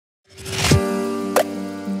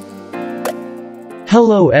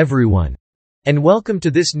Hello everyone, and welcome to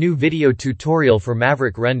this new video tutorial for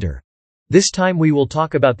Maverick Render. This time we will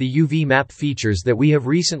talk about the Uvmap features that we have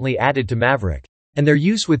recently added to Maverick, and their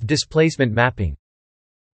use with displacement mapping.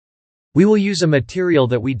 We will use a material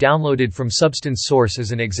that we downloaded from Substance Source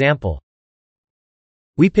as an example.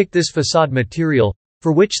 We picked this facade material,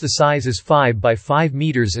 for which the size is 5 by 5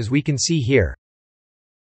 meters as we can see here.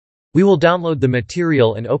 We will download the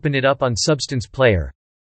material and open it up on Substance Player.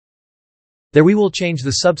 There we will change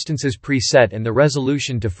the Substance's preset and the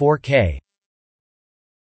resolution to 4K.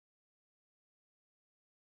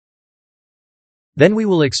 Then we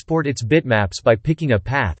will export its bitmaps by picking a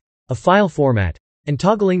path, a file format, and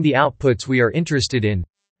toggling the outputs we are interested in.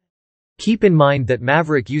 Keep in mind that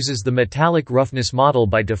Maverick uses the metallic roughness model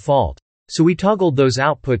by default, so we toggled those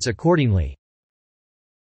outputs accordingly.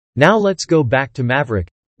 Now let's go back to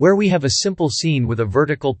Maverick, where we have a simple scene with a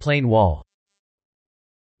vertical plane wall.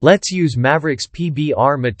 Let's use Maverick's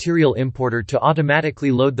Pbr Material Importer to automatically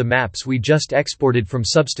load the maps we just exported from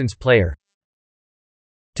Substance Player.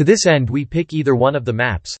 To this end we pick either one of the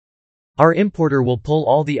maps. Our importer will pull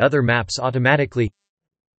all the other maps automatically.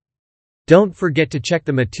 Don't forget to check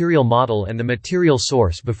the material model and the material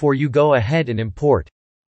source before you go ahead and import.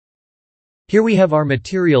 Here we have our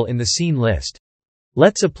material in the scene list.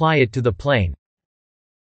 Let's apply it to the plane.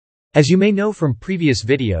 As you may know from previous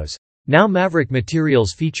videos, now Maverick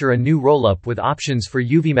materials feature a new rollup with options for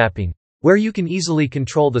UV mapping, where you can easily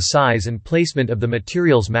control the size and placement of the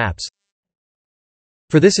material's maps.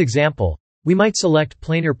 For this example, we might select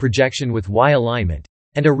planar projection with Y alignment,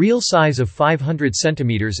 and a real size of 500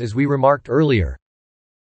 cm as we remarked earlier.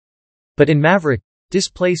 But in Maverick,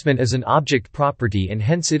 displacement is an object property and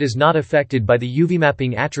hence it is not affected by the UV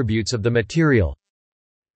mapping attributes of the material.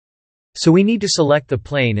 So we need to select the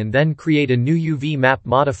plane and then create a new UV map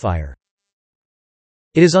modifier.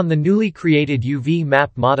 It is on the newly created UV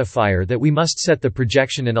map modifier that we must set the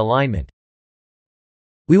projection and alignment.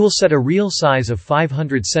 We will set a real size of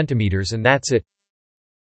 500 cm and that's it.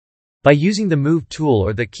 By using the Move tool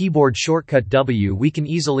or the keyboard shortcut W we can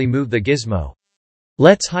easily move the gizmo.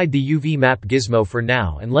 Let's hide the UV map gizmo for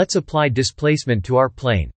now and let's apply displacement to our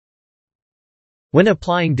plane. When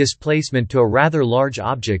applying displacement to a rather large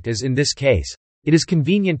object as in this case, it is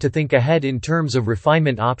convenient to think ahead in terms of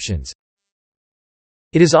refinement options.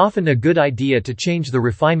 It is often a good idea to change the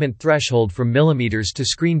refinement threshold from millimeters to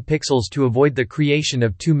screen pixels to avoid the creation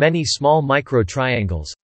of too many small micro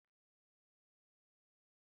triangles.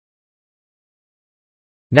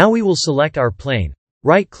 Now we will select our plane,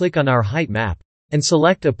 right-click on our height map, and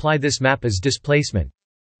select Apply this map as displacement.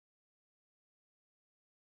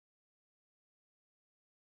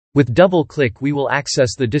 With double-click we will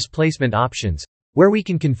access the displacement options, where we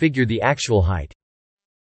can configure the actual height.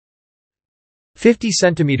 50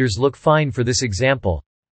 cm look fine for this example.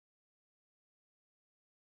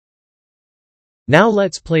 Now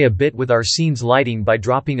let's play a bit with our scene's lighting by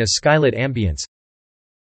dropping a skylit ambience.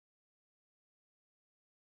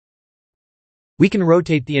 We can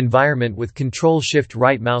rotate the environment with Ctrl-Shift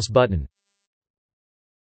right mouse button.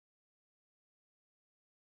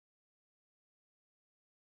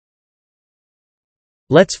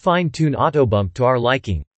 Let's fine-tune Auto Bump to our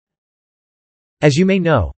liking. As you may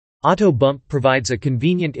know, Auto Bump provides a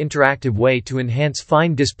convenient interactive way to enhance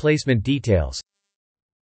fine displacement details.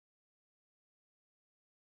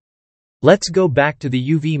 Let's go back to the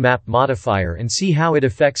UV map modifier and see how it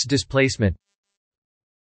affects displacement.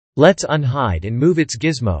 Let's unhide and move its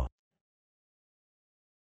gizmo.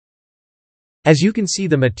 As you can see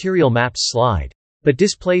the material maps slide, but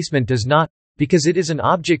displacement does not, because it is an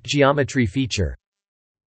object geometry feature.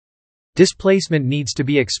 Displacement needs to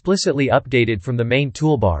be explicitly updated from the main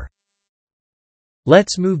toolbar.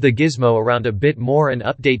 Let's move the gizmo around a bit more and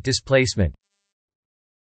update displacement.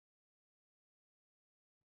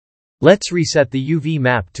 Let's reset the UV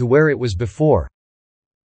map to where it was before.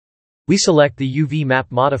 We select the UV map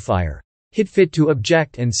modifier, hit Fit to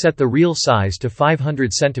Object and set the real size to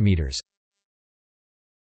 500 cm.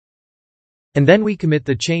 And then we commit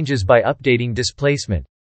the changes by updating displacement.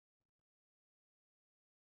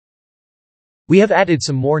 We have added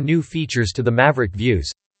some more new features to the Maverick views.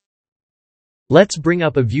 Let's bring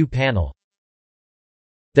up a view panel.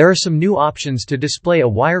 There are some new options to display a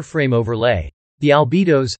wireframe overlay, the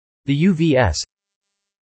albedos, the UVS.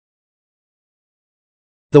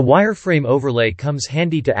 The wireframe overlay comes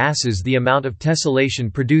handy to assess the amount of tessellation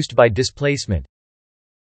produced by displacement.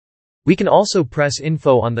 We can also press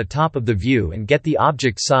info on the top of the view and get the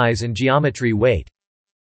object size and geometry weight.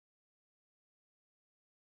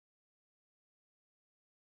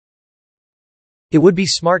 It would be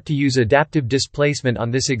smart to use adaptive displacement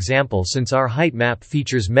on this example since our height map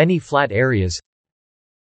features many flat areas.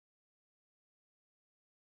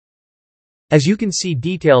 As you can see,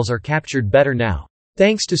 details are captured better now,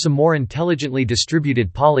 thanks to some more intelligently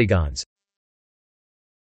distributed polygons.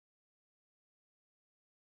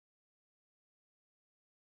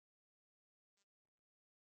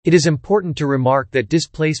 It is important to remark that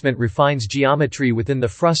displacement refines geometry within the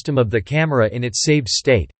frustum of the camera in its saved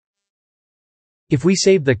state. If we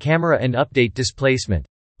save the camera and update displacement,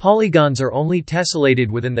 polygons are only tessellated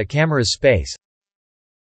within the camera's space.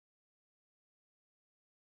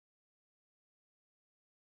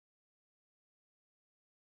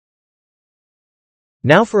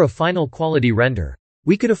 Now for a final quality render.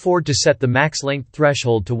 We could afford to set the max length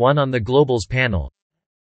threshold to 1 on the globals panel.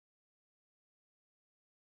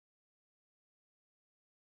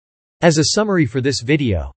 As a summary for this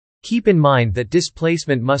video, keep in mind that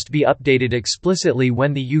displacement must be updated explicitly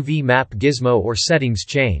when the Uvmap gizmo or settings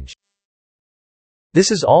change. This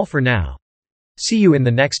is all for now. See you in the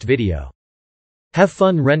next video. Have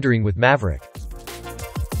fun rendering with Maverick.